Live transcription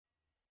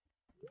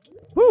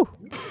Woo!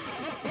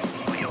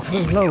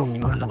 Hello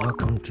and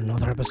welcome to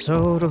another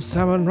episode of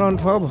Salmon Run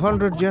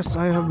 1200. Yes,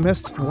 I have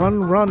missed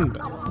one run.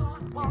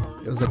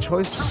 It was a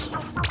choice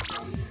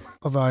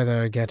of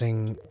either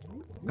getting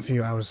a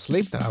few hours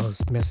sleep that I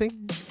was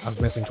missing. I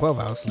was missing 12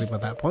 hours sleep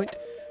at that point.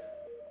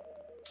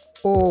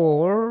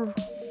 Or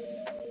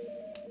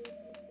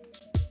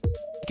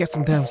get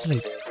some damn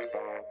sleep.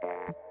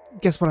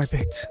 Guess what I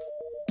picked?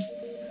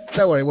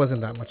 Don't worry, it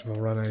wasn't that much of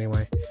a run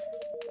anyway.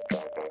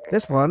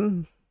 This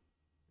one,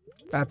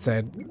 that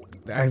said,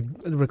 I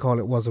recall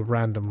it was a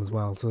random as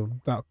well, so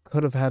that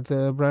could have had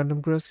the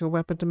random Grisco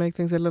weapon to make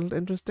things a little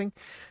interesting.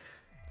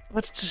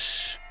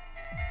 But,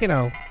 you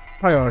know,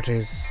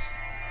 priorities.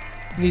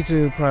 You need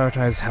to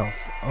prioritize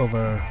health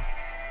over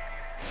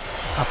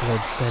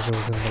upload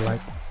schedules and the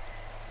like.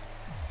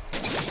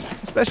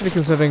 Especially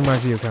considering my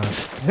view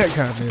count.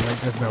 Currently,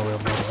 like, there's no real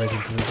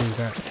motivation to do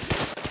that.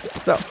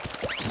 So,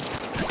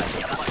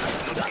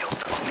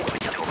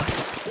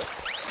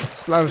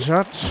 splatter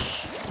shot,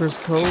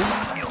 Grisco.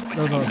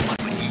 No.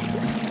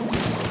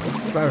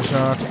 Splatter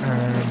shot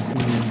and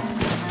the...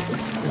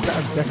 Is that a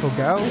Deco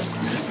Gal?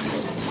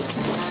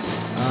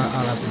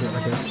 I'll have to do it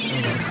like this.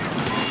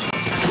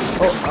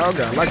 Oh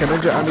god, like a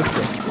ninja, I need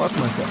to watch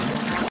myself.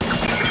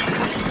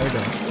 There we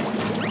go.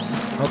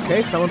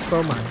 Okay, someone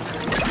stole mine.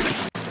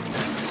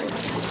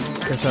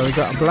 Okay, so we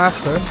got a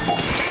blaster.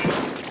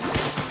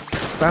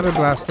 Standard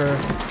blaster.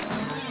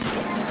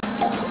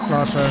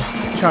 Slaughter.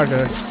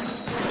 Charger.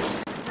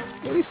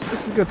 At least this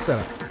is a good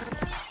setup.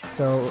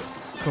 So,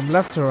 from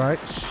left to right,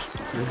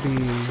 would be...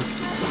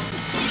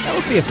 That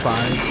would be a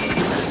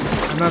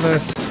 5. Another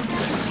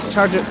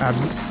charger,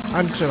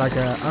 like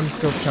a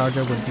unscoped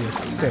charger would be a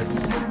 6.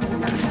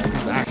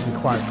 It's actually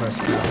quite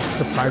versatile,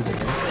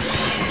 surprisingly.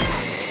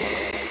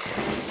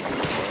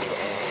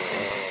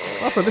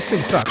 Also, this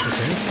thing sucks, I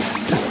think.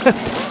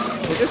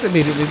 It just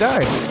immediately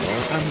died.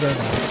 I'm gonna...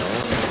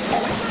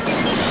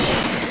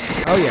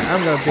 Oh yeah,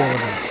 I'm gonna deal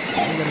with that.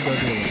 I'm gonna go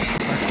deal with it.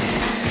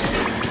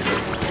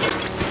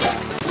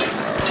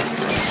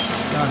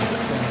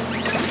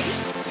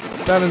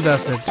 Done and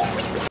dusted.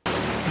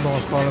 More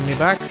follow me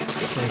back.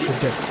 So I should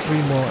get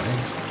 3 more and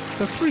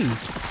for free.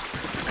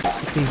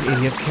 If these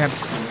idiots can't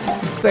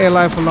stay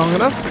alive for long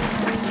enough.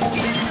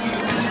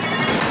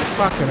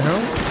 Fucking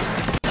hell.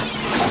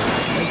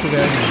 Thank you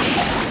very much.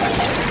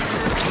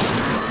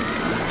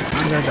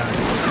 I'm gonna die.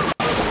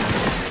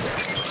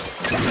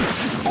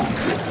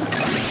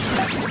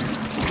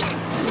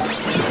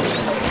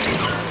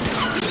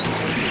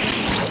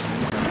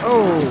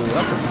 Oh,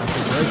 that's a bad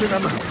situation.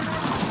 I'm out.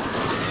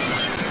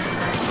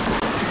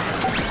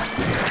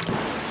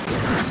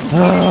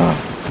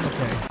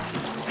 Okay.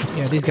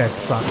 Yeah, these guys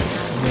suck.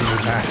 It's really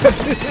bad.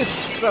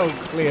 So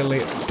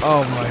clearly.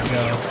 Oh my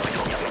god.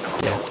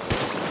 Yes.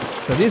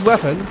 So these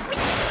weapons,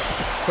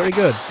 pretty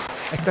good.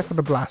 Except for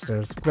the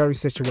blasters. Very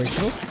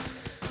situational.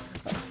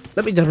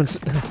 Let me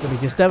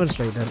just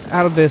demonstrate then.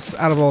 Out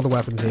of all the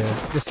weapons here,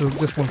 this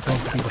one's going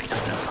to be the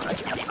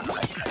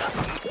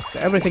 5.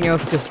 Everything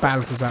else just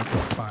balances out to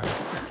a 5.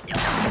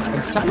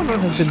 And Salmon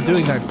has been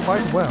doing that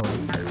quite well.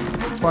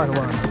 Quite a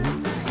while.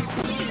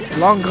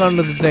 Long gone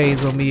are the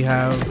days when we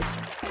have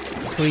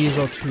 3s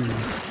or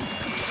 2s.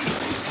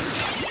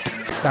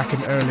 Back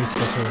in early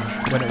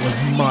Splatoon, when it was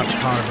much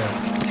harder.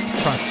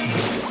 Trust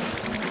me.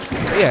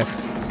 But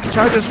yes, the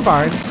charger's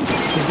fine. You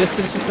can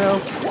distance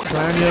yourself,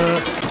 plan your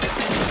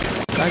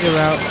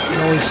route,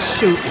 and always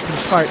shoot and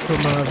fight from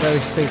a very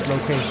safe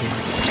location.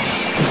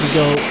 If you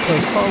go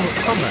close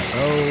combat,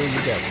 oh,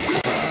 you get it.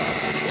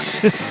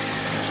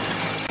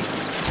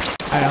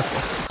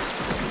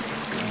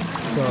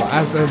 So,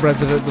 as the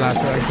resident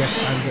blaster, I guess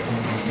I'm the... Oh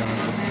my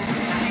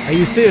god. Are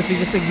you seriously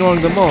just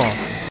ignoring them all?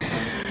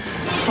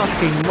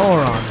 Fucking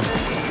moron.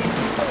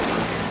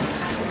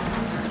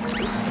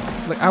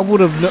 Like, I would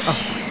have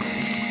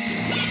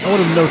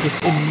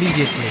noticed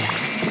immediately.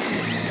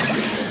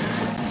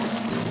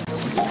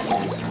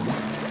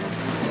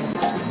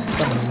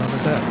 Someone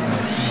noticed that.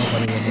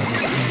 Nobody will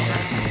notice.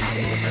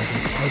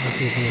 I'll just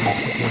be doing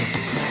this again.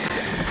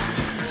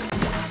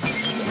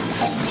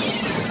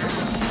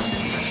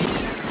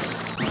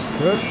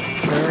 Good.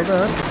 Very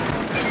good.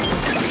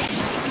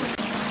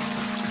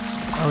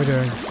 How are we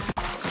doing?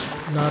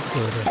 Not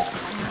good.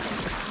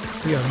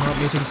 We are not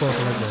meeting both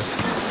like this.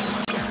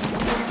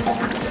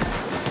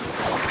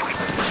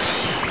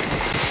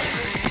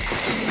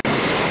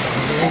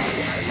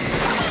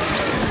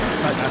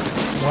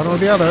 One or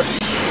the other.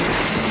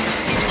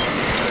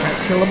 Can't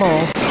kill them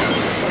all.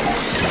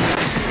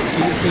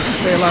 You just need to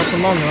stay alive for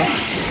longer.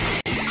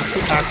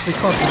 It actually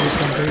costs me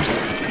something.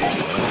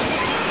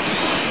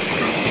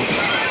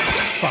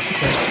 Fuck's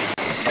sake.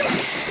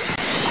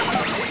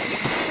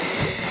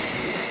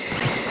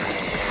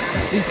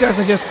 These guys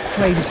are just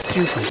plain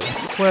stupid, I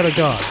swear to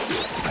god.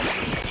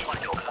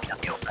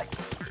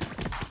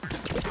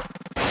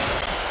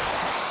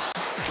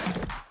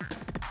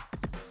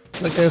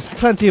 Like, there's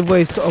plenty of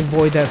ways to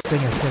avoid that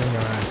stinger killing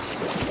your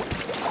ass.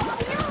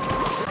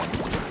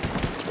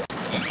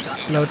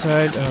 Low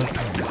tide,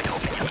 okay.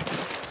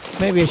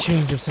 Maybe a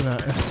change of scenario.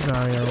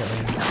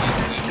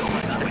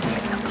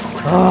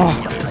 Oh!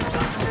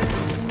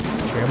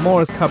 Okay,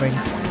 more is coming.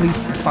 Please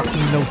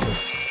fucking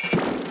notice.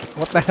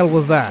 What the hell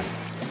was that?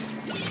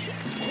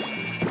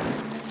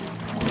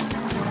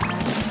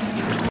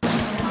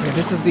 Okay,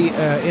 this is the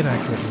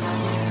inaccurate one.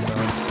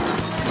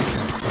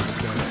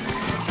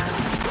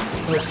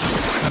 Oh,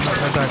 I'm not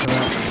going back to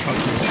that. Fuck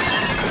you.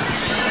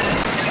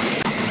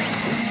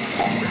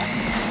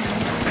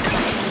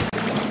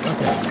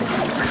 Okay.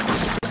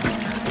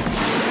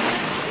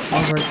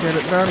 Alright, get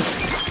it done.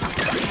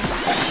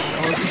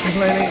 No one's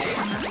complaining.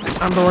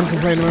 I'm the one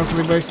complaining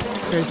mostly,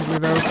 basically,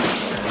 though.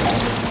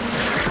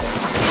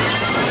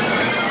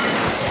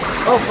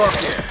 Oh, fuck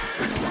yeah.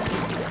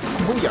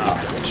 Booyah,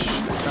 bitch.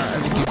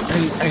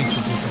 I need to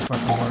do some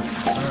fucking work.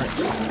 Alright.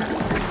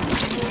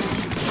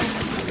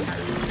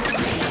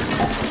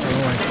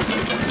 Away.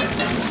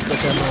 Get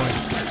them away.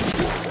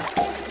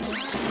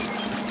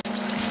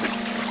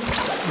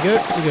 You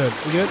good? You good?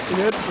 You good? You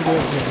good? You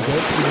good? You good? You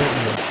good? You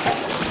good?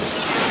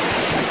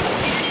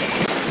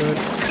 Good.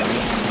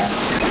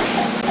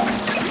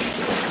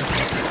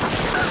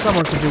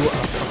 Someone can do what?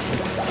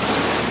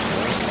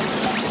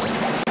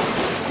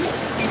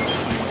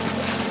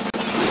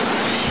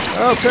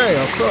 Okay,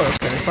 of course.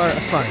 Okay, fine.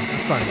 That's fine.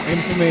 That's fine. Aim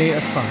for me.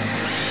 That's fine.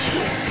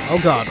 Oh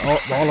god,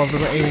 all of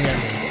them are aiming at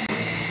me.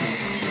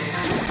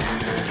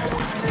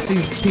 I see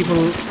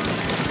people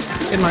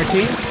in my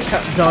team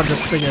can't dodge a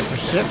stinger for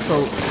shit,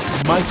 so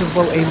might as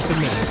well aim for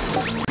me.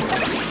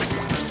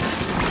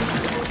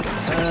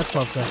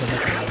 12 seconds.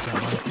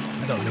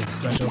 I don't need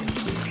special.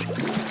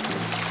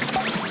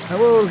 I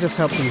will just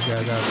help these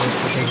guys out.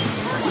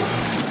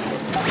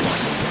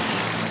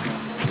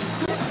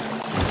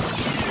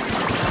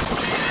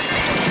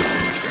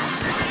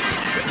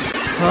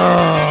 Oh,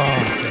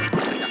 okay.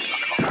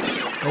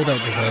 They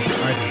don't deserve it.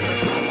 I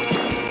deserve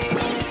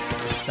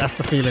it. That's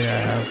the feeling I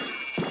have.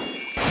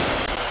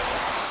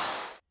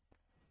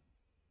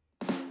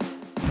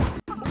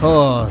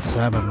 Oh,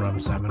 salmon rum,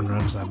 salmon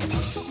rum, salmon rum.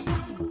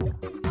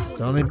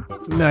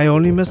 I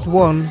only missed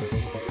one.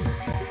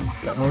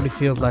 That already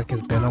feels like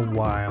it's been a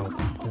while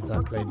since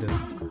I played this.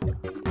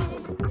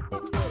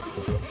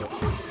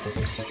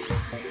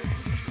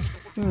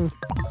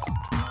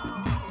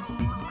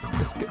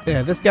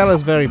 This gal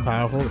is very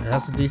powerful. It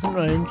has a decent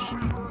range.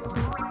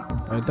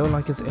 I don't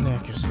like its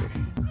inaccuracy.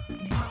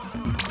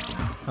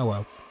 Oh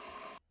well.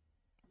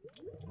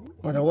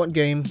 I don't want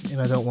game,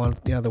 and I don't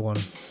want the other one.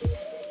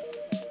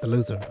 The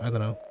loser. I don't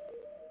know.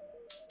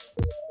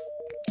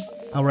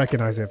 I'll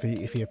recognize it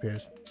if he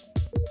appears.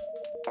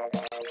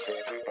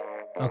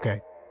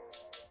 Okay.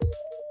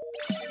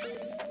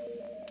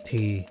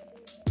 T.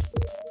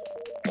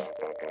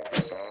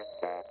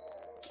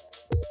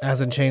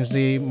 Hasn't changed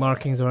the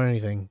markings or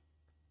anything.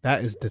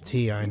 That is the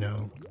T, I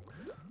know.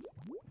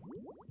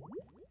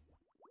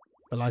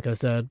 But like I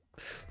said,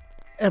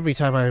 every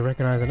time I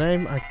recognize a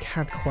name, I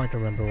can't quite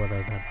remember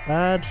whether they're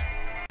bad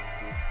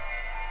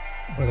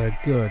or they're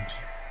good.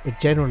 But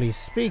generally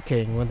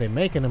speaking, when they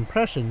make an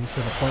impression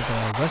to the point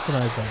that I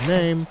recognize their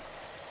name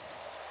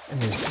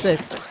and it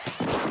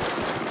sticks,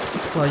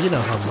 well, you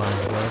know how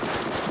minds work.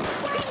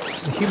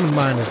 The human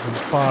mind is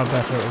far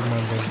better at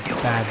remembering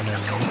bad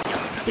memories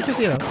because,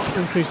 you know, it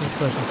increases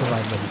social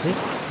survivability.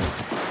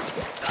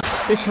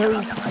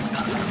 Because,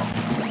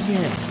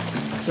 yes,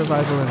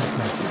 survival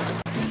instincts.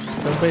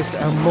 So basically,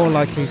 a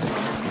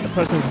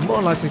person is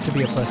more likely to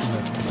be a person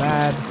that's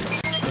bad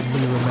than me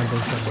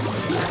remembering something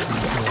like that.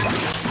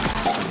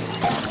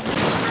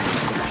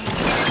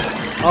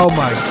 Oh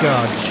my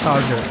god,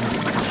 charger.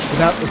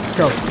 Without the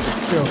scope, it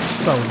feels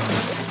so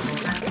nice.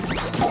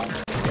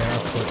 Okay,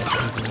 I'll put it.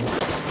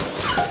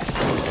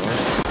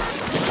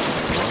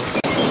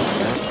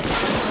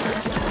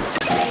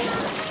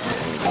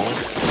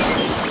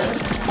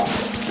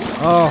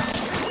 Oh.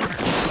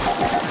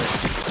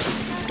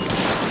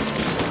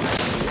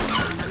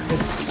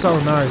 It's so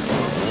nice.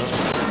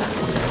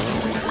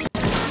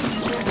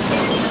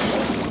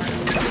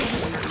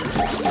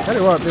 Tell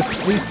you what,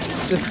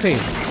 this team,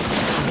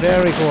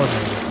 very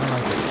coordinated. I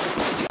like it.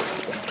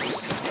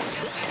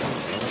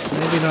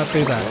 Maybe not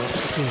do that.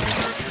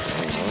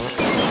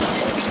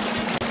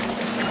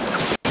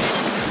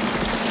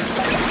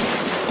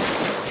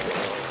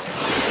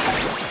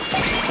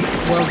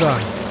 Well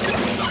done.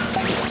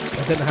 I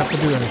didn't have to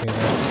do anything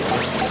there.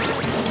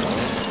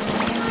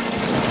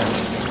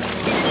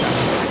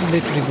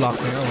 Literally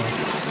blocked me. Oh well.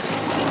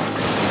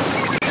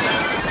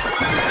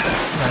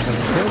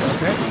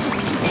 Okay.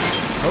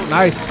 Oh,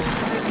 nice.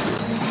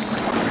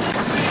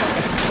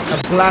 A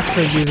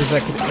blaster user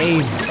that can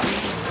aim.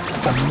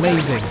 That's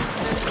amazing.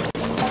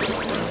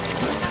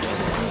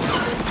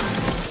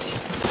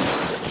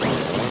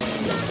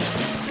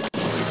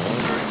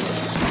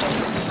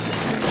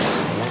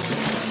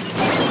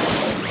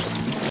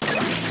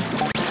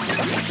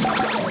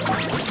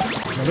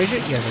 Reach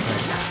it? Yes, okay.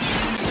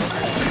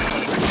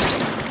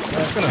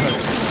 It's gonna hurt.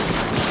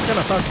 It's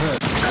gonna fucking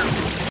hurt.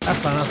 That's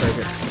fine, I'll take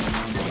it.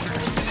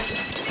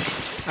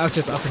 I was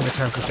just upping the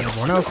chances to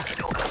everyone else.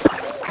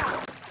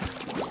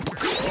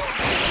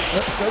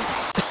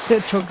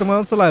 Choke. Choke them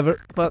on saliva.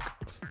 Fuck.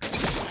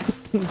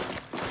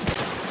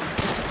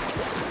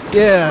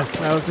 Yes,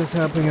 I was just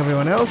helping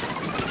everyone else.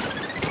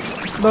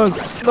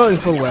 Knowing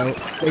full well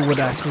they would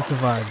actually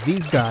survive.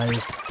 These guys,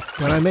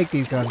 when I make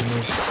these guys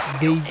moves,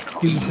 they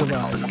do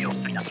survive.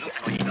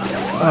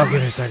 Oh,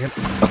 give me a second.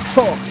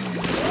 Oh,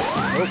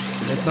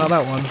 it's not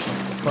that one.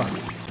 Fuck.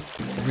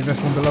 Maybe this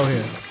one below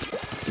here.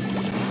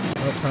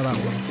 Oh, not that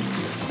one.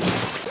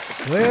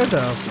 Where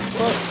the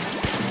fuck?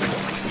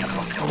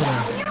 Over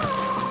there.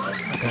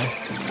 Okay.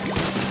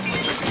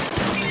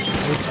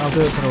 I'll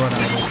do it for the run out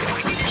of it.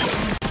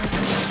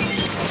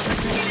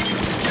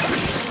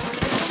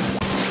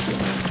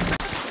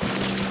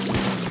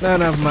 No,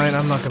 never mind.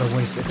 I'm not gonna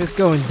waste it. If it's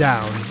going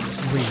down,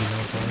 it's really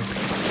no point.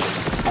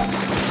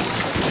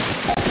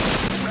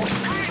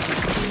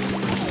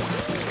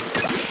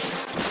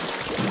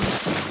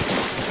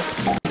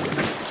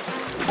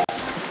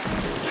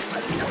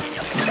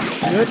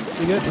 You good?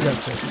 You good? You got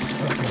 6.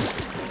 Okay.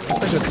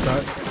 That's a good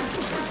start.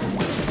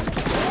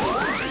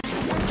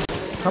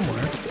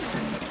 Somewhere.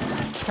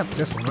 Can't be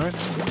this one, right?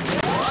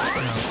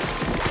 No.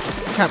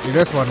 Can't be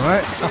this one,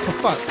 right? Oh, for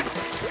fuck.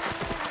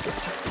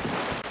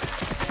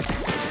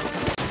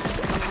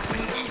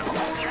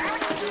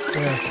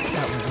 Yeah,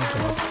 that was my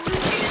job.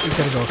 He's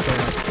gonna go straight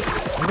up.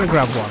 I'm gonna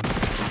grab one.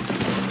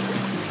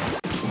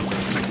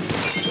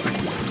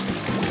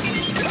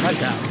 Right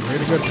down.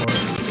 Really good for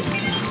it.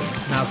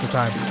 Now's the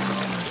time.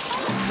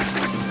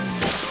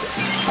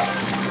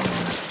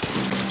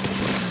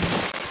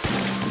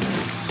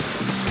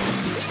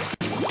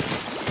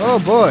 Oh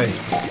boy.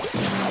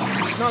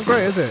 It's not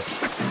great, is it?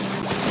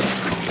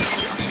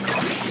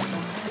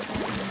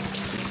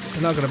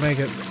 We're not gonna make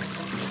it.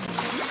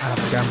 I have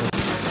to gamble.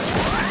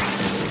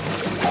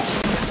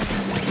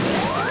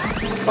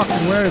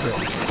 Fucking where is it?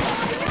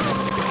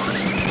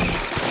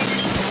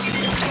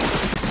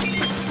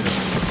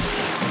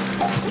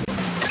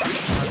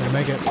 Not gonna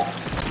make it.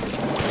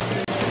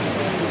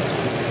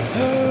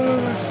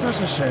 Oh, that's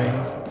such a shame.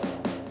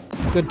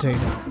 Good team.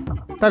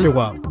 Tell you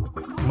what,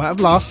 might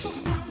have lost,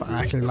 but I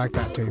actually like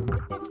that team.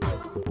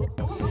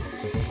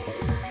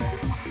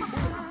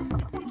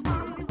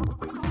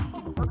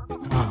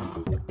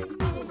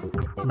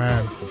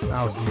 Man,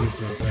 that was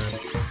useless there.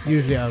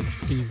 Usually I would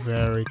be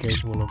very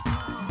capable of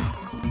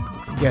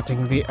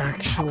getting the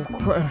actual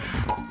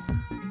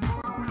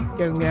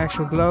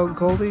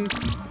Goldie.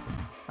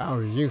 That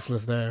was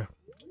useless there.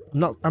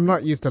 I'm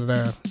not used to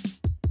the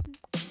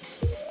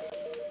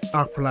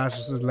Arc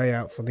Polaris'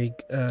 layout for the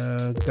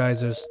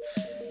geysers.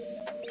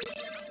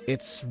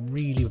 It's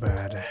really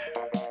bad.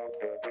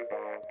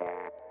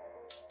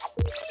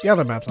 The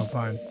other maps I'm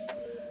fine.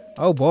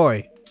 Oh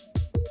boy.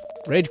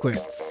 Rage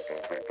quits.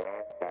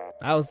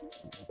 That was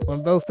one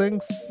of those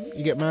things.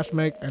 You get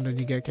matchmake and then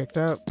you get kicked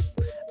out.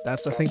 I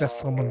think that's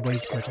someone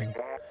rage quitting.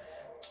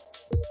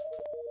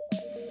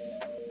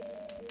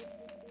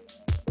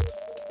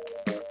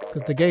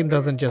 Because the game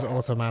doesn't just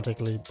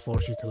automatically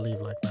force you to leave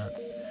like that.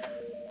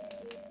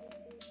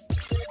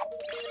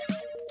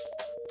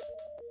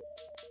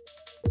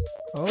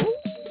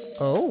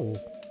 Oh!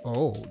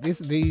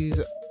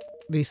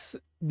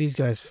 These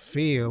guys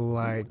feel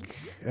like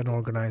an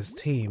organized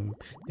team.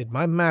 Did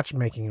my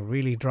matchmaking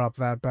really drop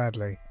that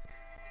badly?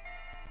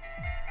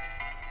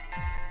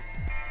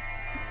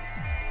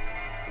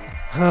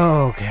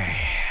 Okay.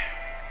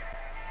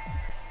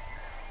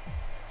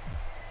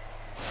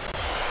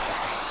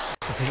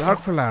 This is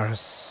Arc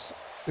Polaris.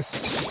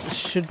 This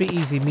should be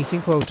easy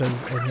meeting quotas,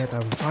 and yet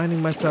I'm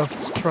finding myself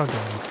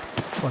struggling.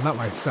 Well, not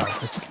myself,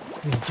 just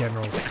in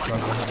general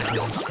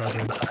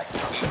struggling.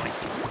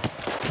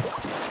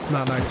 It's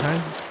not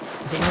nighttime.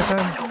 Is it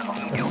nighttime?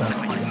 It's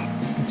dusk. You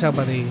can tell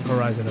by the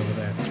horizon over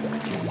there.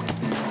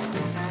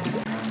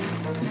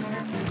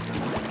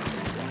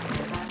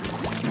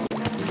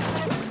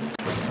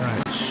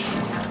 Alright.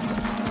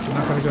 I'm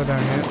not gonna go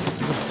down yet.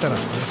 Let's set up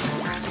first.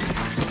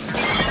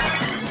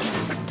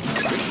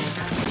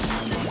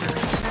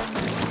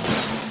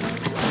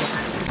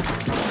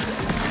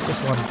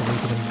 Just wanted to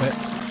weaken him a bit.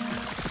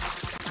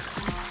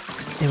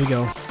 Here we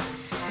go. Right,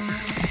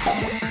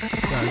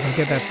 I'm gonna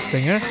get that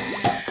stinger.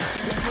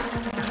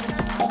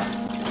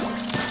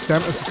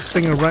 Damn, there's a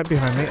stinger right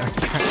behind me. I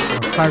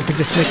thought I could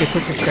just make a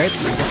quick escape.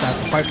 I guess I have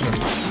to fight them.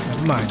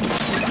 Never mind.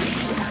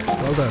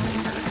 Well done.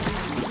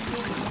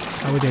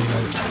 How we doing,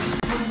 guys?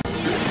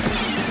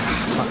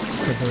 Fuck,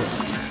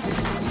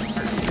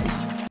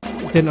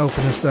 didn't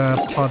open his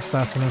pods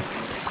fast enough.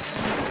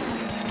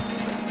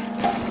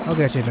 I'll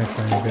get you next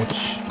time, you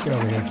bitch. Get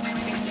over here.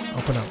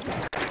 Open up.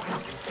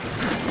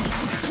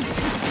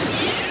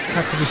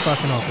 Have to be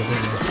fucking awkward,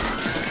 didn't you?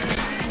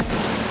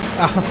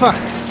 Ah, fuck!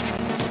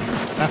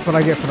 That's what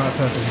I get for not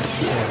touching it.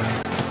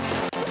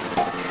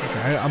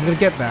 Okay, I'm gonna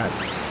get that.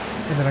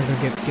 And then I'm gonna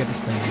get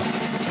this thing.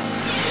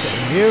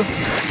 Getting you.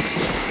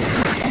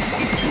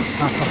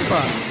 Ah,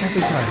 fuck.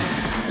 Every time.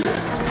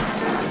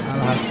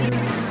 I'll have to...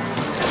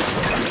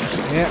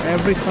 Yeah,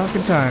 every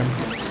fucking time.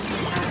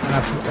 I'll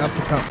have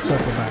to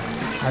circle back.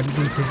 I need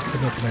to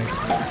submit next.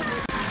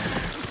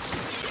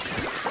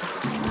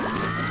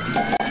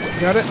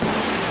 Got it?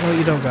 No,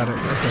 you don't got it.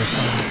 Okay,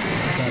 fine.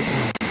 I got it.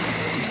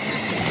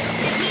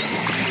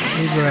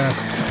 Move your ass.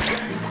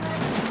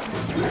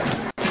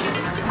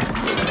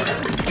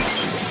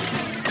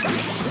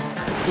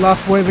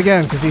 Last wave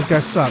again, because these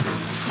guys suck.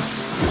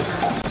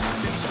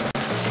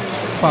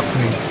 Fuck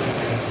me.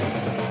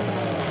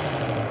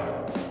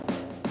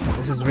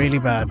 This is really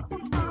bad.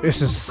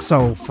 This is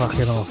so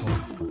fucking awful.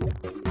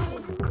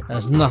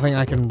 There's nothing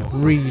I can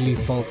really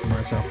fault for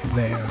myself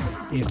there.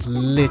 It's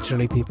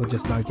literally people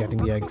just not getting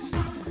the eggs.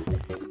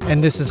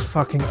 And this is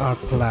fucking Arc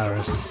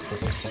Polaris.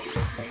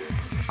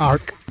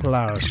 Arc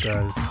Polaris,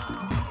 guys.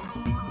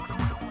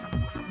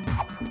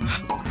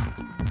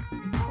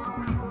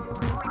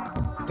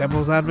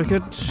 Devil's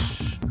Advocate.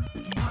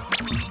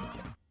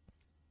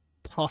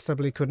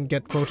 Possibly couldn't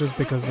get quotas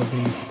because of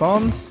the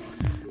spawns.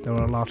 There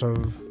were a lot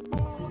of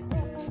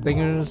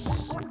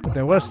stingers, but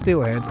there were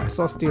steelheads. I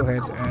saw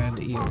steelheads and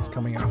eels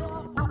coming up,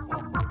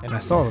 and I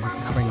saw them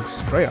coming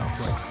straight up,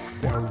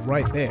 like they were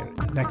right there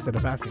next to the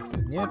basket,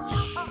 and yet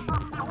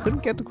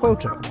couldn't get the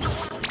quota.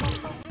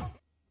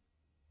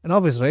 And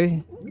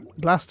obviously,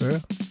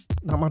 blaster,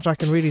 not much I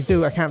can really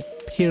do. I can't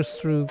pierce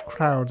through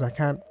crowds. I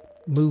can't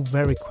move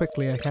very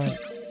quickly. I can't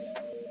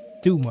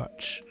do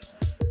much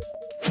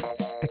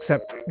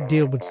except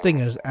deal with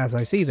stingers as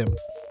I see them.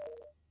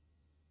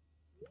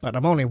 But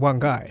I'm only one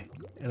guy,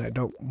 and I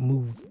don't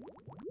move.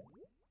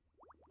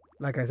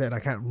 Like I said, I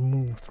can't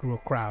move through a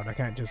crowd. I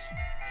can't just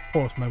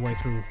force my way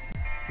through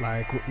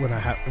like when I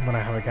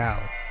have a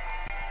gal.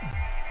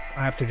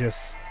 I have to just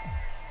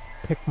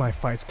pick my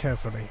fights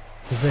carefully,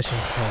 position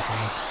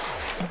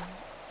carefully,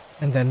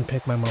 and then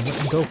pick my moment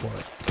and go for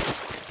it.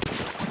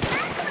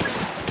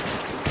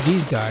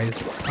 These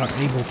guys are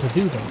able to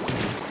do those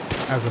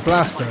things. As a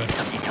blaster,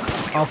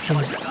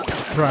 options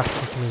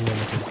drastically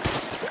limited.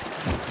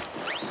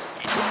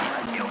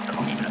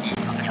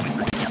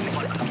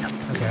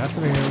 Okay, that's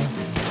an eel.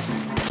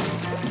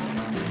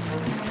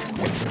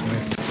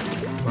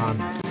 Run.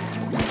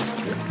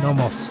 No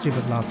more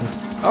stupid losses.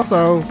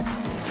 Also,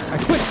 I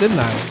quit, didn't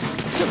I?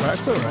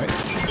 Still right.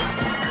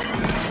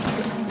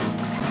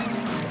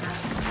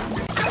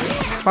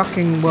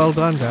 Fucking well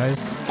done, guys.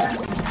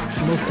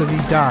 Most of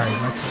you died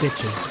like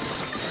bitches.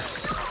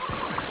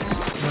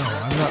 No,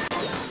 I'm not.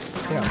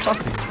 Yeah, fuck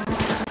you.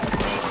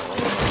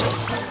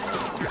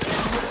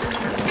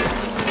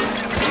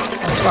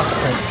 Oh, fuck's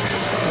sake.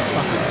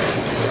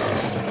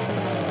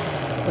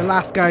 The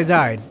last guy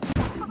died.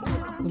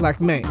 It's like,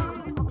 mate,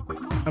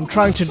 I'm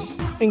trying to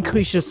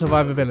increase your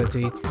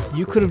survivability.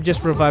 You could have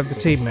just revived the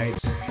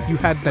teammates. You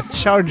had the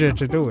charger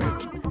to do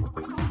it.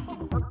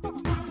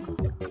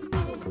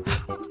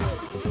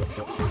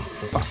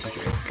 Fuck's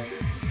sake.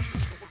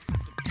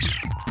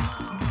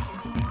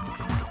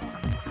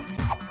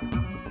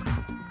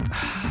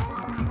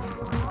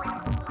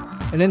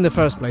 And in the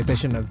first place, they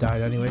shouldn't have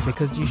died anyway,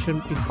 because you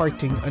shouldn't be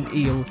fighting an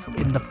eel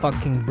in the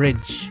fucking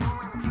bridge.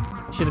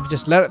 You should have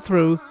just let it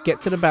through,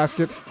 get to the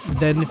basket,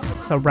 then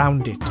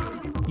surround it.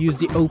 Use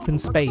the open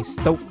space.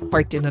 Don't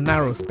fight in a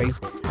narrow space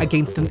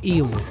against an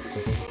eel.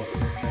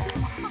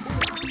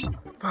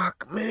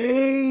 Fuck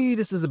me.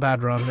 This is a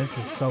bad run. This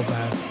is so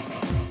bad.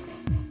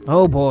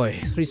 Oh boy,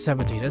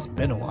 370. That's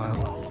been a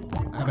while.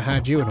 I haven't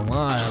had you in a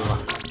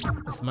while.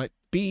 This might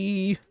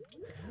be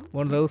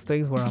one of those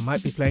things where I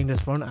might be playing this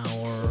for an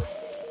hour.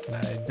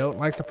 And I don't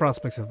like the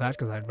prospects of that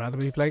because I'd rather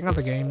be playing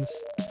other games.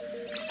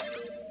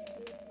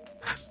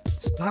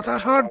 It's not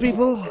that hard,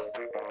 people.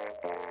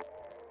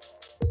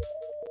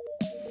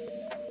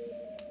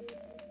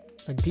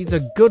 Like, these are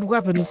good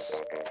weapons.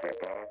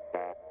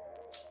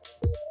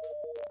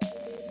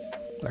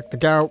 Like the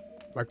gal.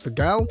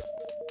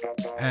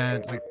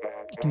 And like,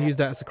 you can use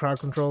that as a crowd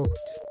control.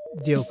 Just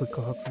deal with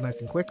hooks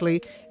nice and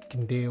quickly. You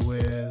can deal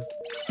with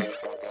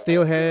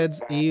steelheads,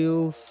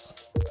 eels,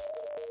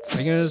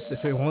 stingers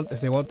if they want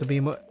to be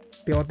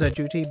beyond their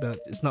duty, but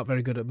it's not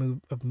very good at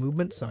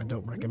movement, so I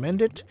don't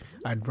recommend it.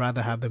 I'd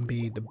rather have them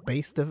be the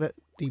base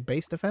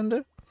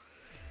defender.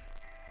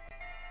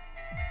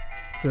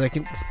 So they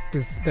can,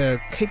 because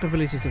their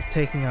capabilities of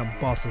taking out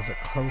bosses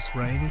at close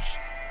range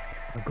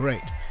are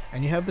great.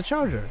 And you have the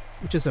charger,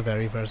 which is a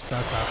very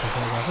versatile crowd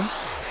control weapon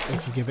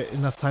if you give it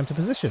enough time to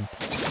position.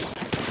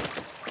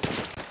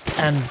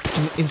 And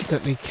can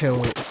instantly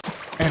kill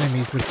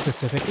enemies with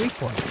specific weak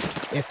points.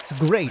 It's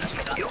great.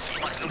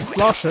 The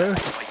slosher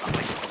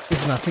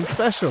is nothing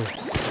special,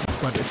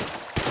 but it's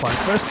quite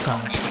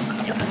versatile.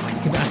 You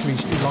can actually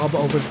lob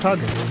over the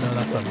target, even though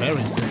that's a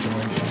very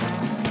situation.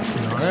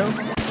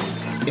 Scenario.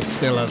 It's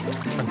still a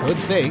good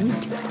thing,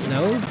 you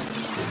know?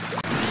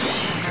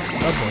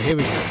 Oh boy, here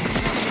we go.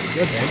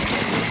 You're dead.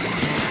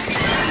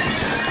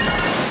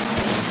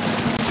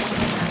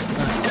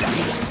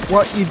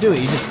 What you do,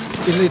 you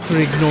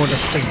literally ignore the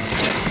thing.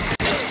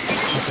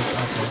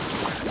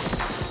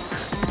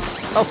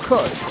 Of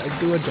course, I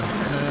do a jump.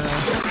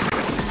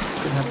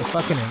 Didn't have the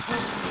fucking ink.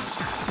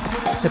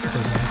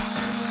 Typical, man.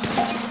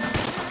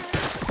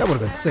 That would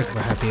have been sick if I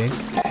had the ink.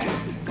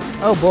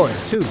 Oh boy,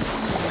 2.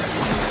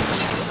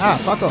 Ah,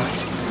 fuck off.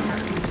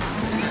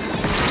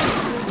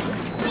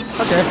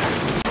 Okay.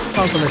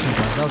 consolation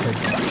prize. I'll take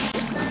that.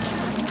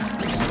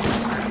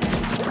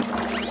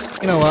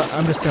 You know what?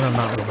 I'm just gonna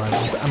not revive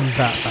him. I'm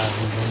that bad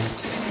with him.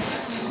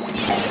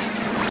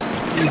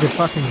 Either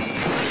fucking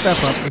step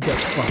up or get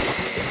fucked.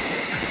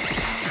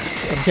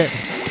 I'm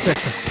getting sick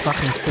of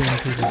fucking seeing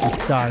people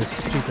just die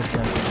stupid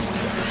deaths.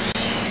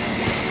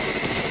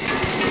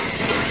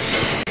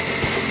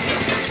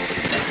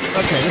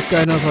 Okay, this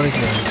guy knows what he's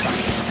doing.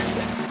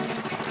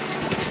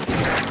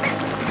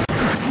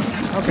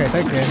 Okay,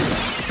 thank you.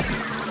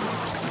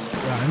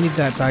 Yeah, I need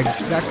that guy to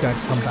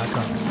come back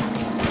up.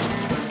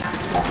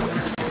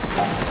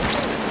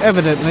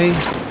 Evidently...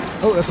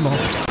 Oh, that's a mole.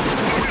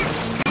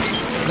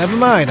 Never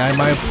mind,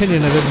 my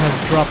opinion of him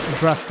has dropped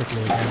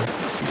drastically again.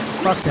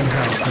 Fucking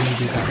hell, can you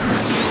do that?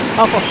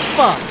 Oh, for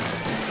fuck!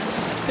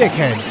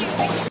 Dickhead!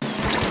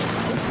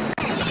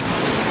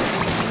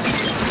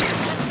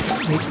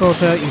 Meat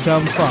quota, you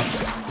dumb fuck.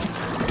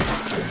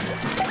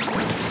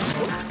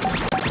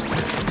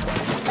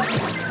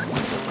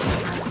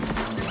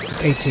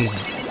 $18.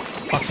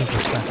 Fucking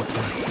pathetic.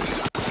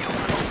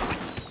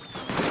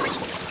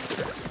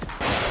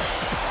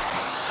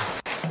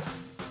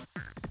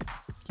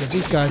 Yeah,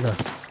 these guys are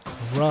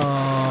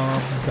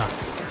scrubs.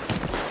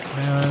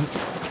 Man,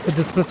 with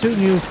the Splatoon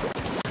news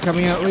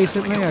coming out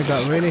recently, I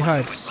got really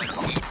hyped.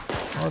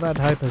 All that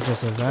hype has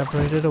just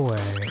evaporated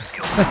away.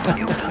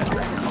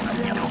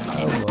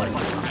 Oh boy.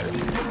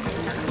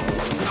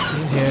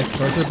 In here,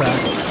 close the back.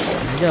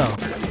 There you go.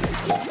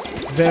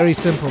 Very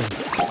simple.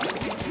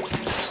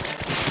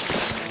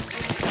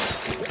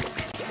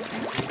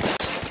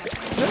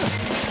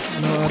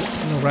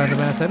 No random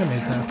ass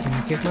enemies that can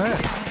kick my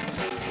ass.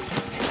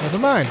 Never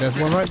mind, there's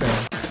one right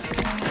there.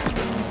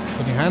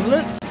 Can you handle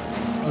it?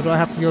 Or do I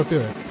have to go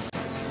through it?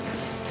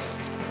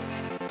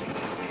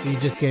 You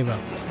just gave up.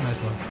 Nice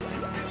one.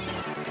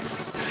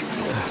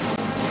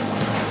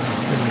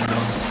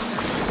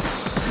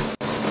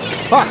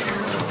 Fuck!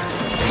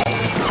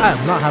 I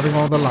am not having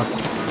all the luck.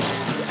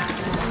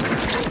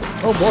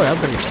 Oh boy, I'm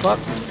getting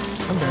fucked.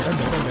 I'm dead. Oh,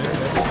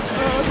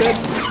 I'm dead.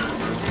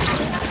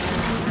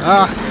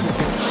 Ah!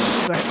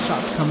 That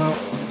shot come out.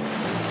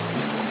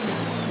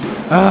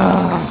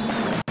 Ah!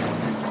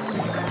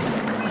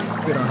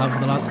 We don't have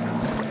the luck.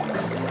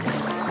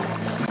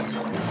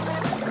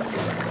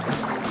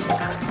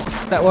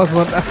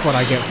 That's what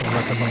I get from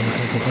recommending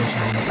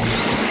interpretation.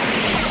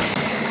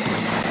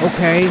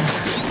 Okay, I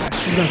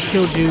should have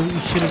killed you. You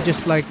should have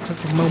just like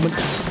took a moment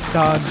to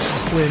dodge and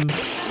swim.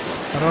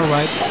 But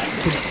alright,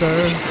 good sir.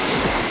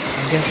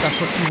 I guess that's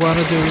what you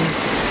wanna do.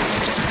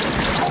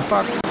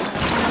 Fuck.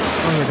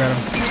 Oh, we got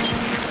him.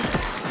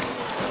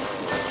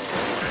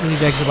 We need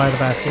to exit by the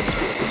basket.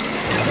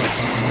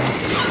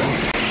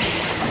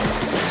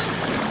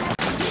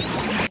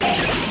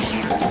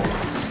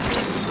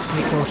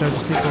 Sneak closer,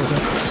 just sneak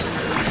closer.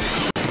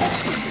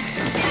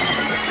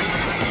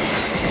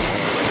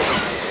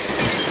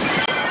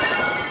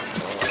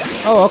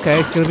 Oh, okay,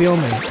 it's gonna be on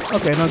me.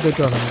 Okay, not good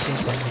going.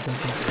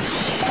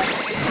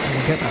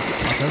 Get that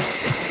fucker.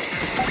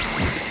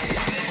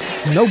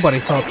 Nobody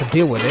thought to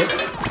deal with it.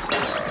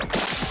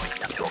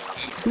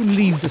 Who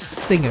leaves a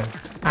stinger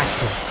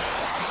active?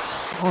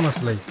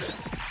 Honestly.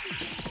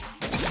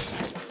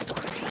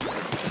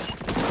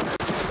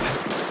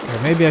 Okay,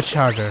 maybe a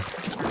charger.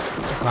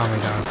 Calm me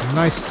down. Some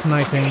nice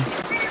sniping.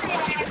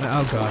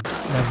 Oh god,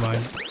 never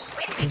mind.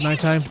 Is it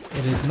nighttime?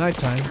 It is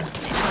nighttime.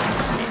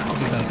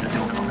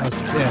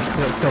 Yeah,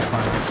 still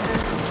fine.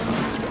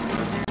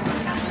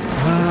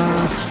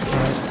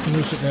 Alright,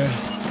 finish it there.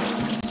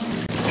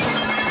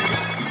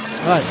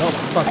 Right, oh,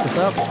 fuck this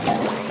up.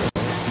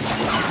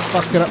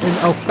 Fuck it up.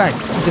 Oh, thanks.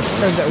 You just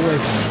turned it away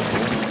from me.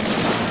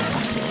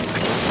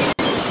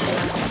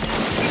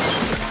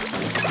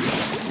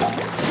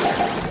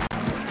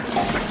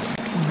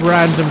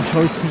 Random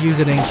choice to use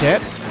an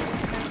inkjet.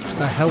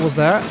 The hell was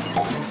that?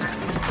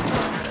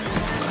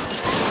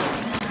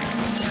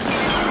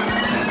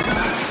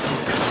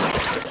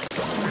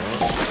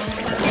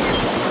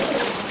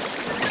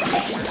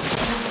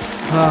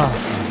 Ah.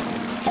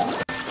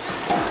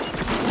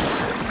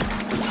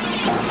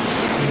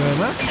 Thank you very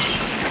much.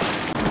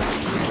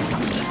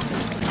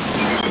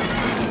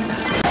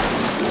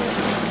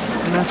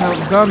 And that's how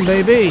it's gone,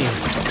 baby.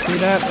 See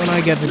that? When I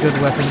get the good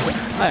weapons,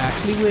 I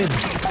actually win.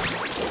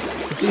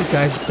 But these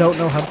guys don't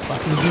know how to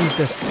fucking use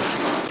this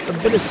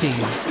ability.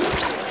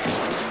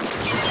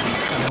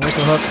 Make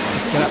a hook.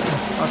 Get up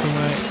fucking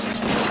right.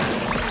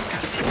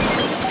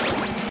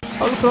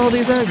 Oh, look at all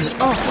these enemies.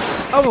 Oh,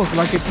 almost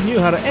like if you knew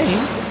how to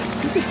aim.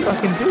 You could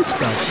fucking do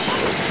stuff.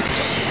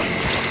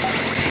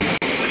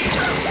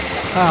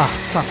 Ah,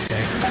 fuck's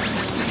sake.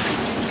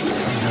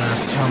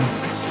 Nice chum.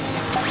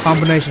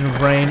 Combination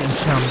of rain and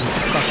chum just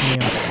fucking me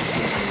up.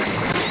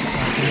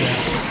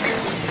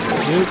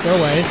 Dude, go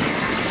away.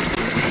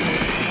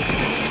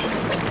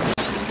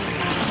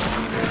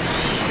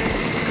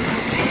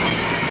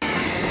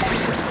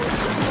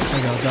 There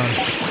you go, done.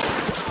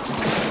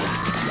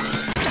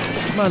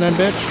 Come on then,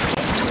 bitch.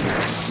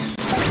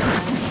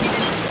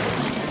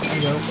 There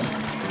you go.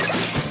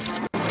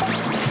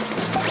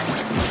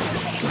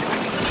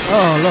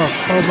 Oh look,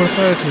 over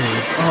 30.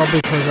 All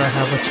because I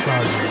have a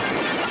charger.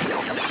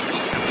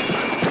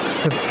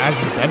 Because as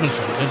you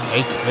demonstrated,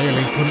 they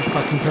clearly couldn't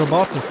fucking kill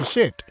bosses for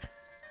shit.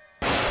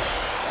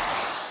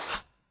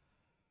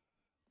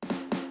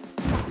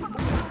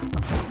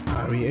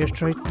 I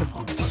reiterate the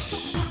point.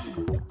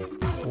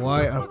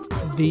 Why are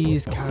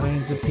these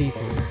kinds of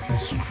people who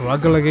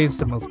struggle against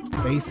the most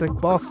basic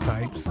boss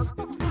types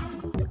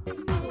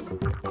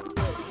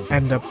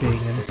end up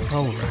being in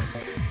pro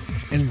rank?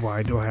 And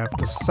why do I have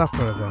to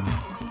suffer them?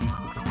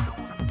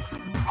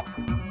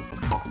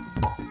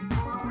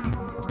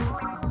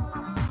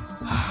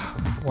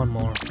 One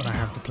more, but I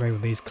have to play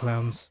with these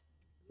clowns.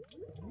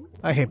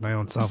 I hate my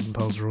own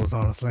self-imposed rules,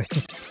 honestly.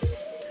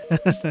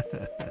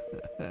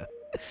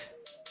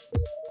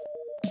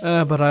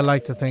 But I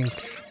like to think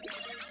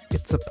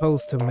it's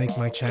supposed to make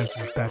my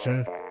chances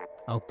better.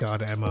 Oh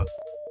god, Emma.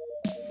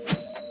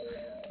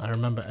 I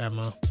remember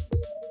Emma.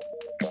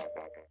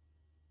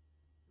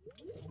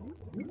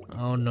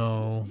 Oh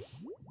no.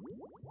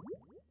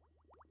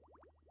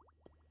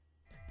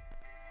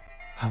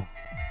 Oh.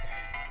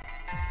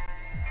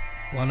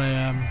 1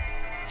 AM.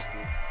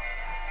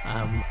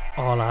 I'm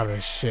all out of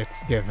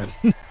shits given.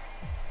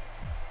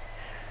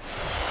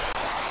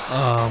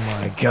 Oh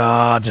my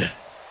god.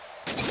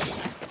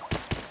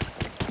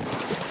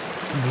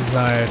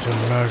 Desire to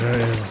murder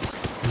is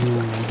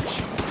huge.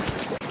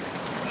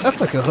 That's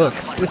like a hook.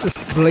 This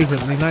is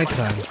blatantly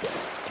nighttime.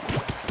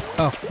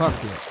 Oh fuck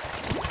yeah.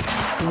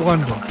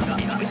 Wonderful.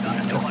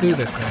 Let's do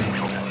this thing.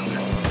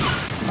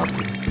 Fuck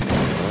you.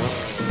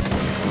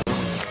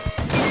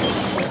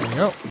 There we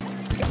go.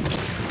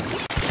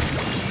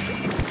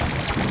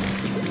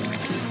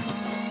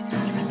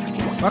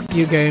 Fuck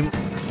you, game.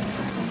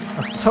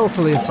 That's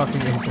totally a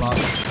fucking in-block.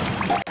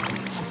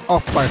 It's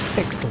off by a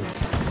pixel.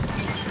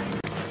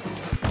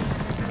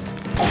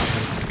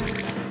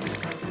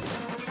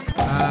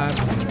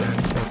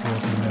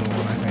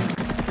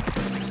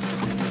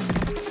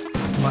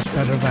 Much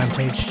better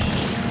advantage.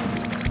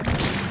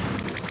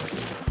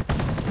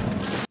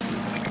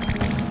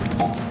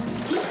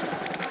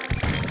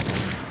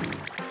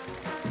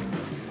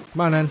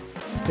 Come on then,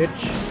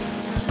 bitch.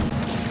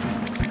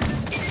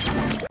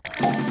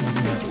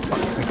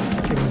 Fuck's sake,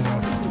 killing me.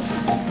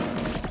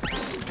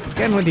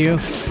 Again with you.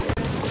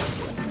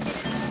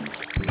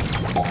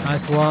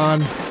 Nice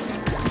one.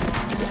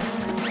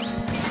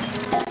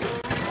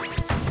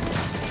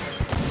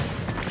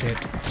 Shit.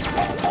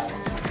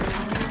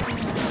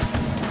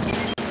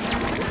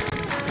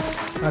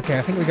 Okay,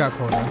 I think we got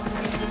corner.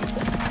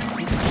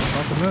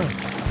 Fucking move.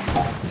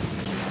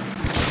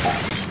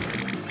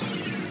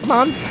 Come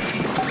on.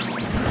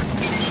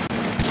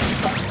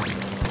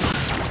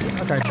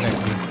 Okay, thank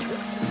you.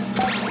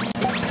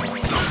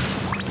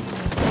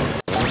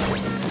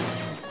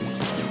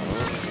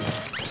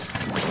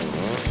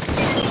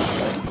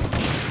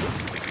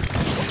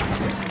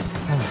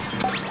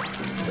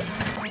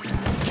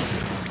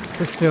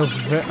 This feels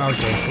very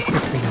okay. It's a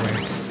 16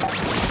 range.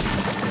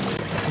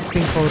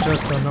 16 photos,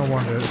 so no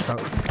wonder it's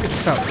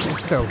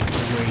still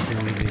way too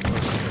easy for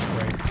this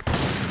way.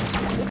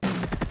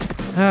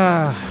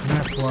 Ah,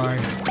 that's why.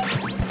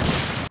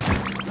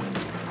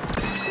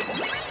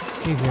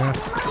 Easy enough.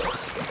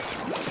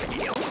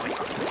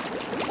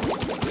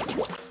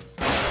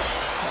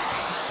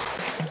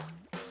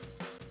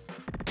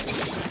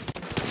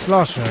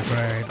 Slosher,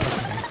 great.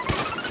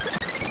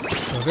 Okay.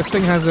 So this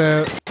thing has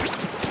a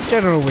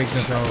general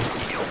weakness of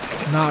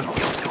not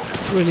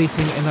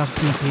releasing enough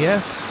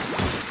DPS,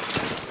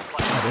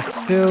 but it's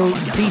still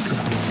decent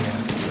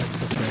DPS, let's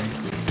just say.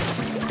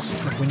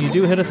 Like when you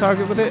do hit a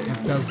target with it,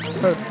 it does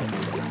hurt them.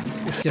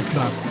 It's just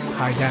not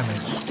high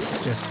damage,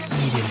 it's just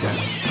medium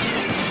damage.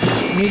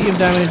 Medium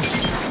damage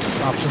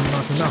is often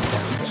not enough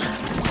damage.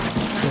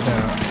 With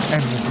an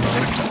endless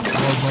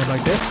mode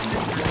like this.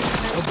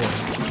 Oh boy.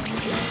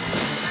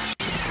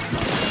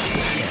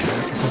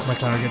 Yeah, my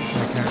targets,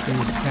 I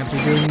can't be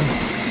doing.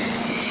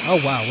 Oh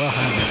wow, well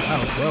handled. That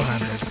was well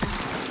handled.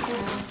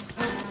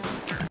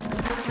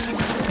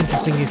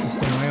 Interesting use of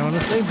Stingray,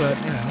 honestly, but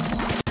you know,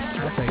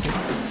 I'll take it.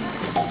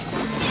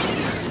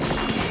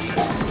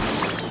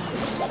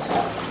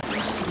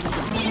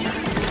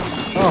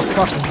 Oh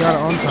fucking got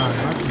it on time.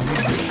 That's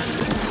amazing.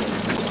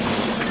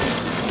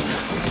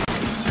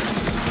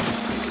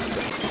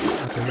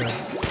 Okay,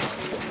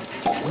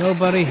 good.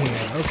 Nobody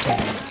here. Okay.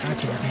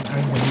 Actually, I think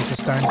I'm gonna need to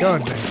stand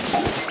guard then.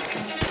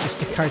 Just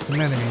to kite some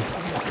enemies.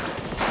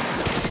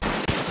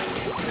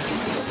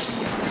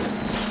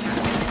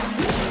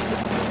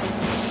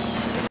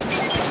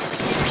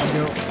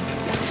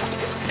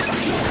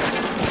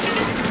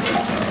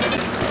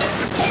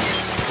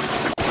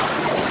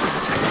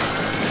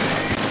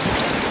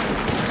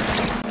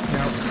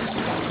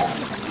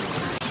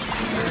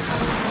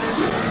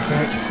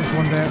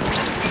 One there. I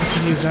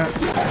can use that.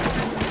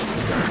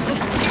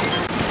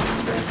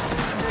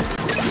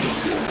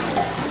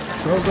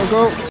 Go, go,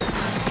 go!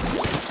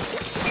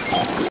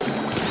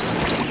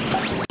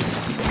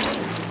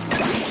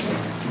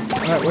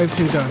 Alright, wave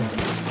 2 done.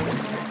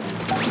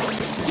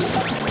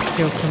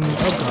 Kill some...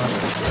 oh god.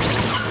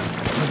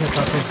 Oh guess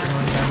I'll take some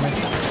rain damage.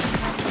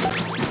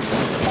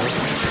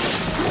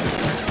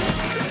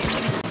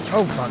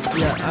 Oh fuck,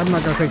 yeah, I'm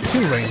not gonna take 2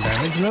 rain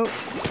damage, no.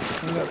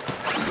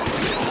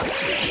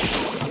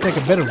 I'll take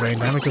a bit of rain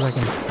damage because I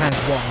can panic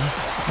 1,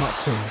 not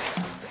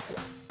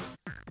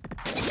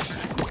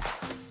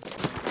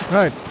 2.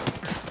 Right,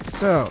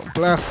 so,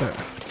 blaster.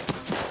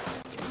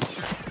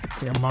 I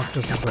think I marked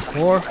this as a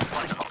 4. I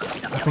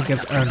think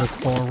it's earned its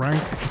 4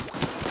 rank.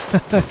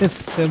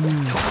 It's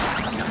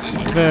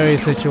very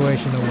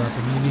situational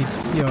weapon. You need,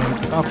 you know,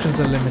 options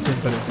are limited,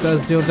 but it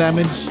does deal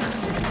damage,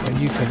 and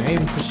you can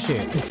aim for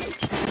shit.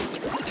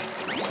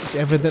 Which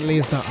evidently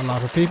is not a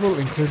lot of people,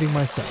 including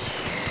myself.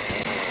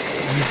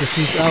 I need to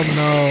see. Oh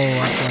no,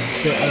 I'm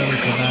a bit early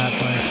for that,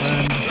 my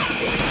friend.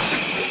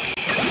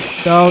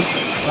 Don't.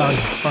 Oh, you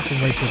fucking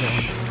wasted it.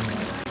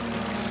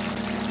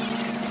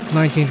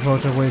 19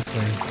 photo wave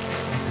plane.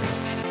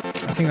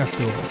 Okay. I think that's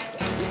doable.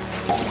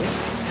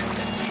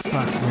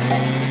 Fuck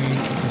me.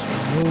 Just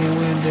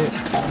ruined it.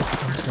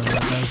 I'm just gonna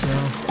let that go.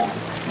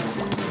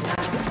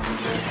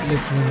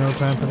 Literally no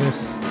time for this.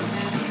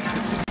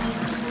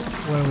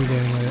 What are we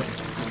doing with it?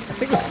 I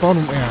think it's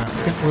bottom. Yeah, I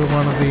think we're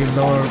one of the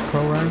lower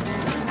pro ranks.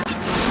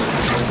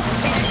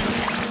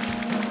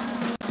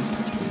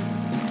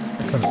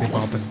 I couldn't be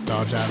bothered to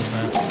dodge out of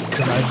that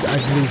because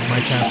I'd lose my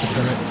chance to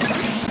kill it.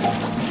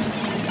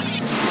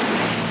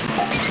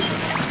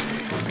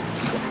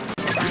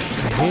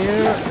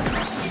 Here,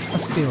 a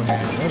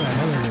steelhead. What the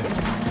hell is it?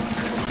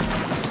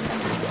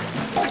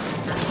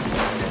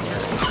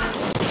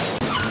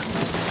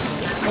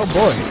 Oh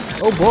boy!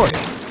 Oh boy!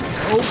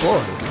 Oh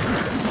boy!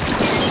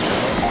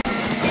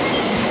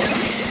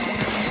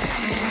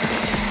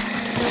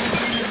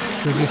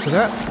 Good use of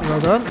that. Well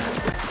done.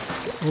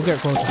 We'll get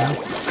closer now.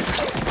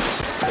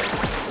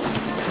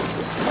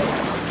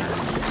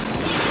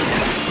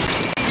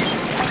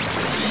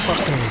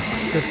 Fucking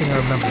good thing I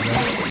remember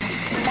that.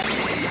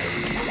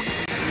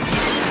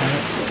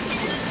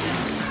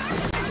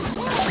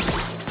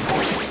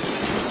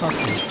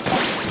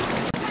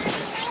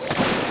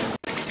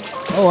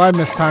 Oh, I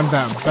mistimed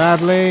that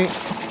badly.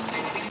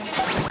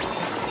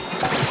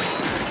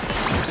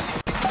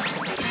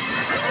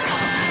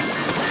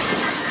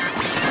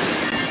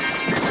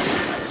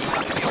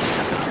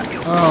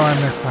 Oh, I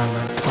mistimed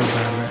that so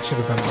badly. I should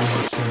have done it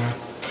much sooner.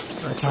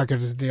 I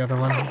targeted the other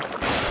one.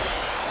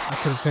 I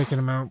could have taken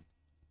him out.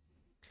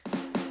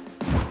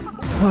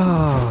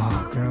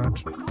 Oh,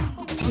 God.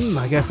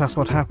 I guess that's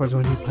what happens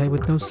when you play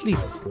with no sleep.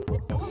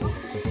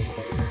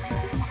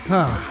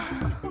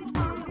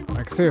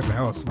 Like seriously,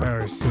 I was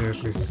very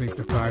seriously sleep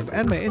deprived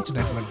and my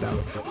internet went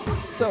down.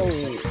 So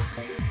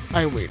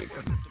I really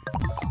couldn't.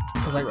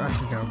 Cause I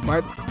actually no,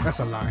 that's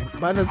a lie.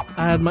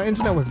 My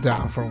internet was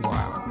down for a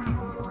while.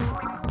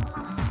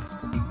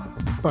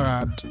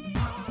 But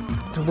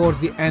towards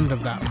the end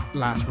of that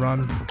last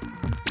run,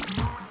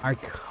 I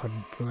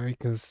couldn't play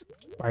because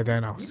by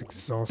then I was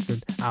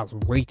exhausted. I was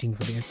waiting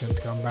for the internet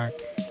to come back.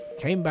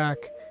 Came back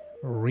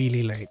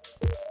really late.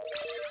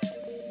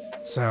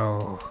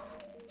 So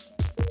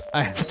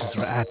I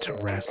had to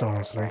rest,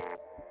 honestly.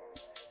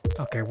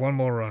 Okay, one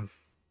more run.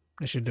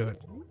 I should do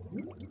it.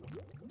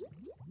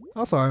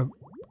 Also,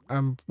 I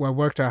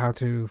worked out how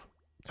to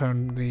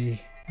turn the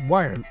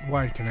wired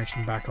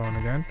connection back on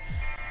again.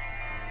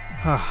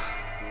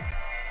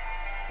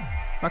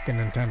 Fucking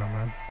Nintendo,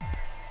 man.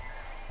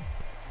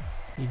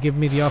 You give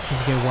me the option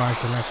to get wired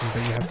connection,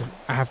 but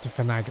I have to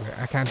finagle it.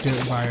 I can't do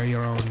it via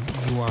your own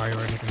UI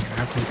or anything. I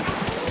have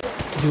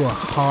to do a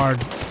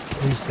hard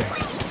reset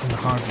in the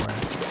hardware.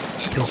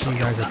 Because you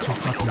guys are too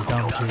fucking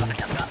dumb to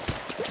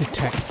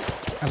detect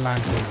a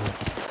LAN cable.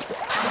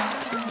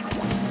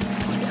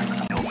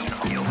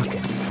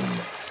 Okay.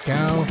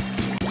 Go.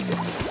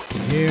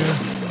 Here.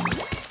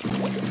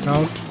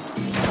 Don't.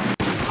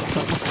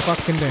 Put the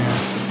fucking down.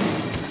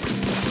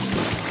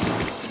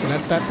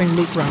 Let that thing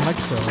loop around like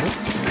so.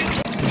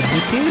 And then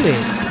you kill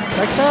it.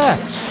 Like that.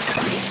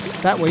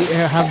 That way you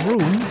have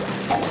room.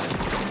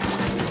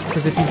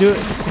 Because if you do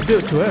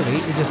it too early,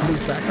 it just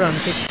moves back around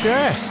and kicks your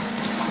ass.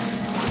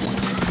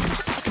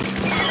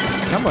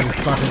 Somebody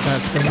spotted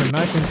that thing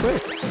nice and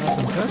quick. That's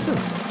impressive.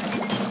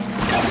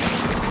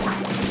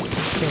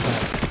 Kill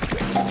that.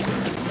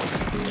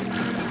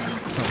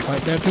 Don't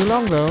fight there too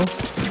long though.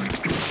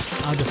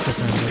 I'll just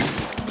defend it.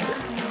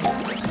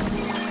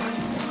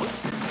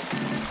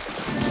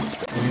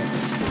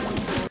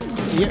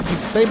 Yeah, you can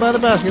stay by the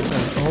basket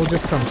then. I'll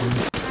just come to you.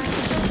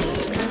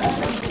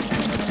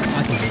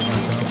 I can do it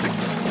myself.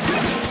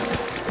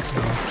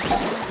 No.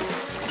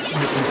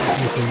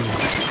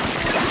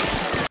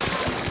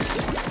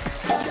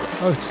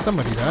 Oh,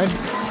 somebody died.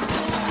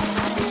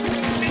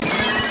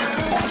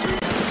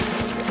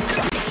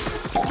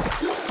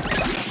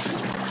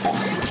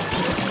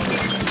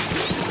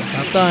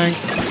 Stop dying.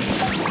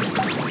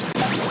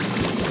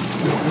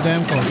 The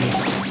damn corgi.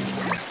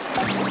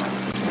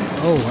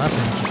 Oh, that's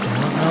interesting.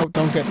 No,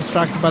 don't get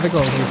distracted by the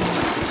goldie.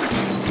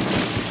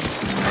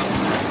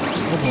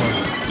 Oh boy.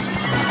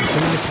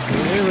 This is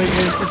very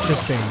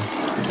interesting.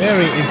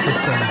 Very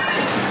interesting.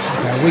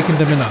 Okay, I weakened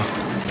him enough.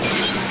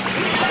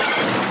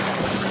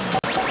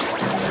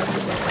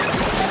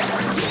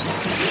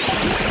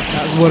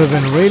 would have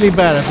been really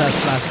bad if that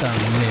splashdown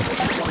missed.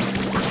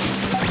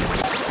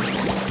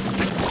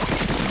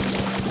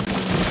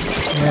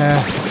 Yeah.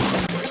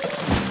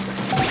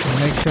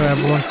 Make sure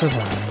everyone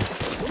survives.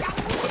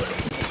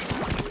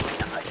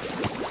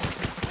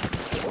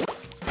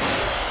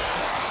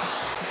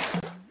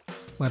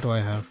 What do I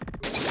have?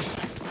 It's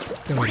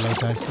gonna be low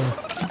tide still.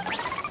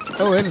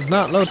 Oh, it is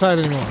not low tide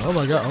anymore. Oh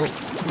my god. Oh.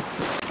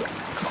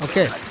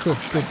 Okay, good.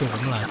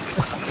 I'm alive.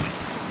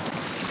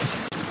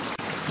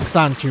 The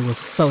sound cue was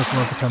so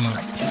slow to come up.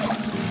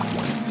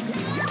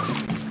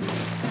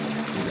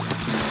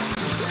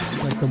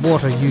 Like the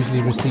water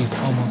usually recedes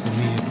almost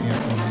immediately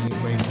after the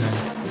waves end.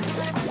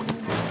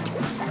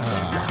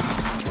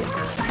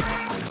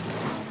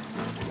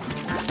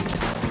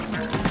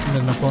 And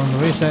then upon the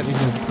reset, you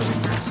just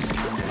bring this.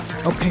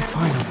 Okay,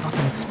 fine. I'll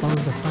fucking expose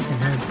the fucking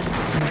head.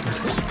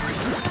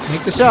 Jesus.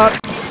 Make the shot.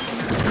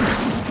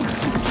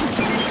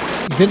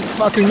 You didn't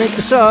fucking make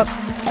the shot.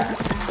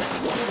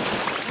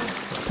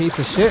 Piece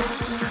of shit.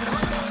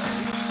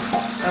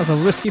 That was a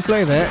risky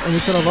play there, and we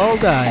could have all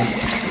died.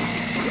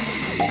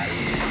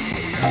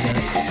 I get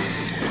it.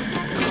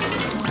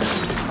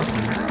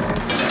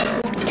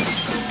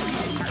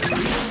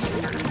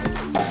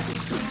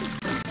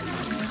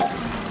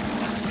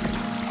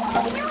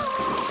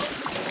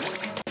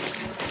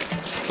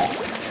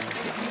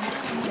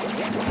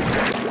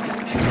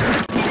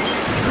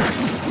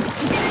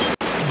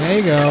 There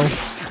you go.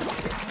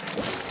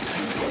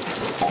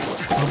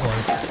 Oh boy.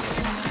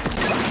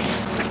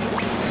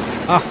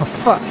 Oh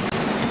fuck.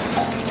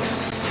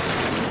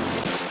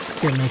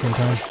 Can't make in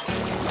time.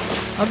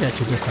 I'll get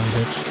you this time,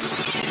 bitch.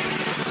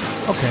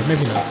 Okay,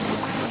 maybe not.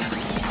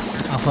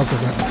 I'll focus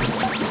on it.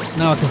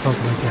 Now I can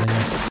focus on killing you.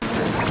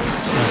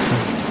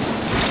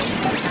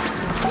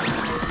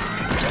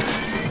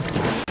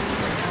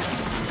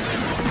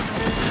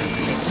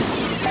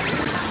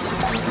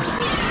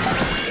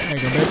 There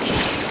you go, bitch.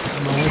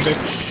 Come on,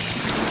 bitch.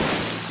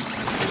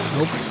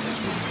 Nope.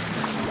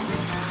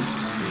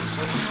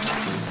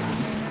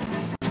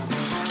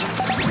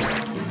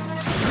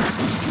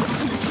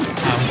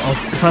 I was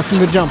pressing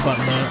the jump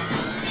button there.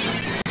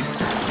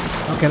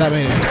 Okay, that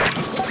made it.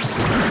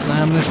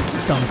 Slam this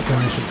dump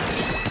finish it.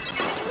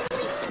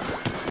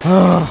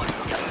 Oh.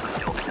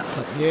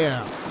 But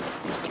yeah.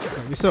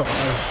 Like you saw, I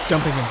was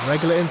jumping in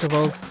regular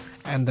intervals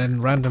and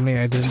then randomly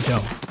I didn't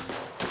jump.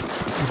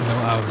 Even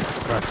though I was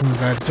pressing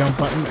that jump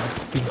button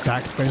at the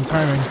exact same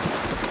timing.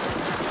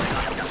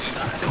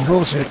 Some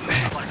bullshit.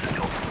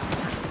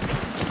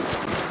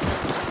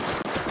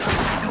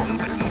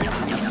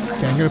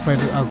 Okay, I'm gonna play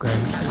the. Okay,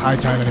 it's high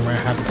time anyway, I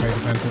have to play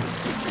defensive.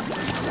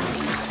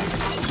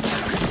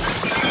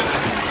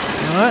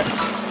 Alright.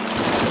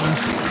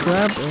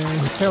 Grab and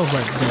his tail's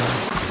right there.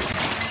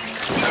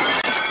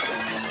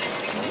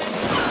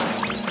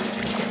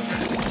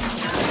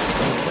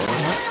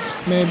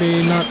 Maybe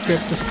not get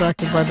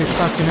distracted by these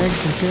fucking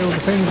eggs and kill the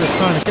things that's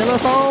trying to kill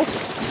us all?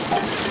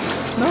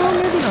 No,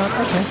 maybe not.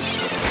 Okay.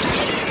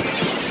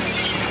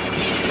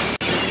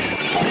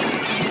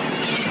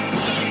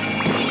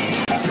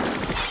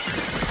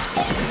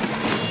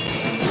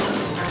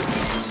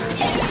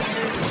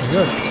 Very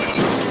good.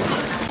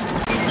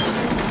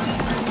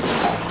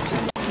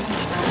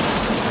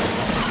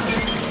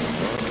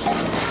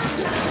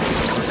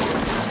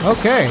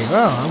 Okay,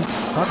 well, I'm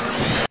fucked.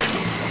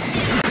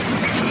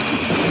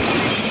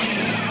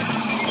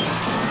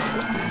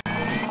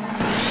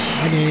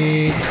 I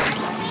need...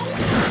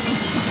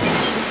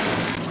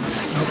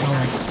 Oh,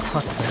 my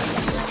fuck that.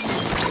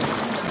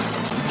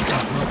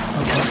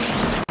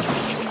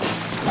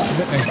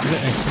 Split eggs.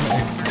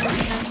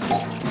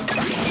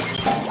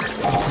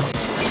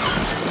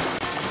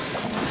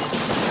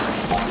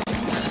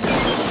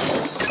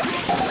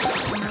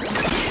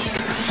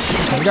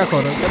 Okay, we got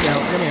quota. Get me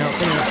out.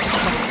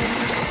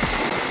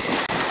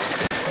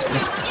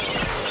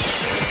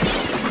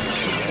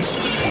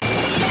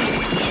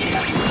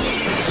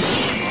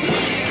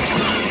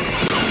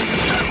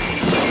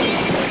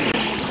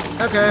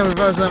 Okay,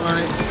 reverse that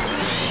money.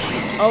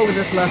 Oh,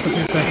 just last a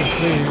few seconds,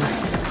 please.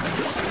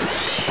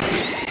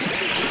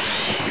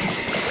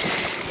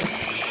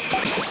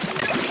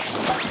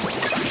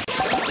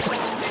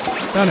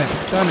 Done it.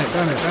 Oh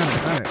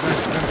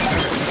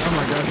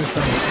my god, just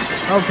done it.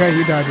 Okay,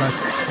 you died like.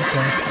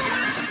 Okay.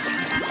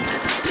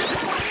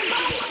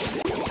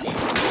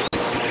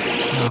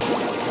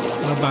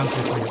 No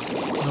bounces, please.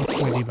 No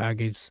squiddy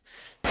baggies.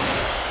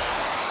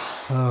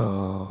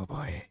 Oh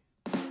boy.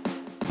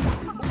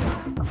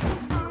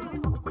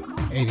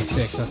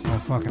 86, that's more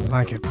fucking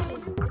like it.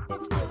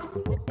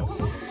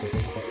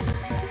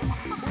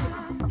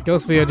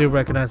 Ghost V I do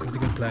recognize as a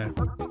good player.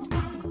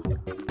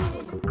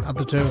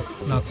 Other two,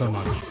 not so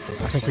much.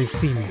 I think we've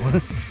seen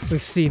one.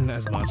 We've seen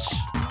as much.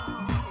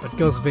 But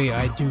Ghost V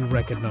I do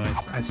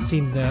recognize. I've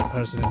seen that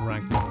person in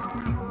rank mode.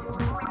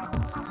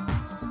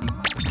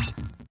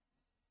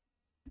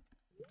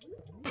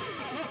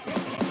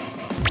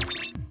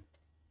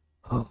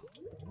 Oh.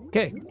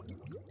 Okay.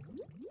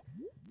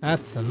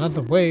 That's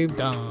another wave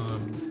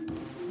done.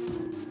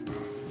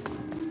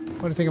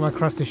 What do you think of my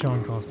Krusty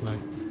Sean cosplay?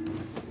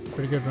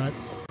 Pretty good, right?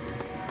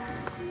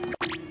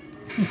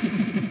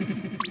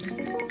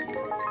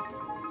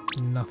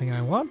 Nothing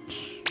I want.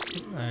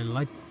 I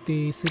like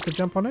the super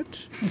jump on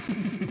it.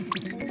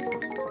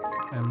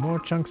 And more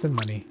chunks and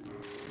money.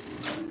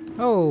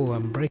 Oh,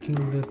 I'm breaking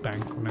the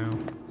bank now.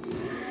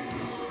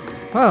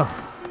 Well,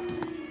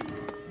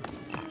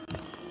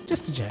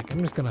 just to check,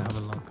 I'm just gonna have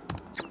a look.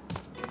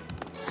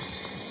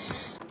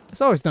 It's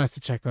always nice to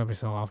check every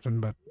so often,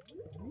 but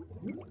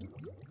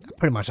I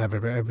pretty much have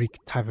every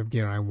type of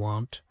gear I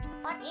want.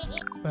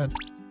 But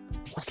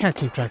I can't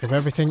keep track of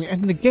everything,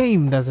 and the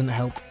game doesn't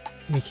help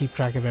me keep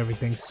track of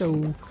everything,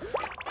 so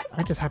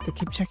I just have to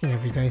keep checking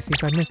every day, see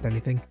if I missed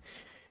anything.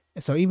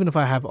 So even if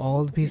I have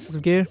all the pieces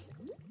of gear,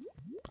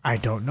 I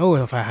don't know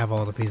if I have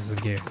all the pieces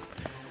of gear.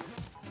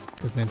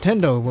 Because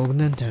Nintendo will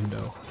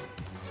Nintendo.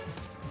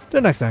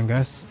 Till next time,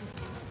 guys.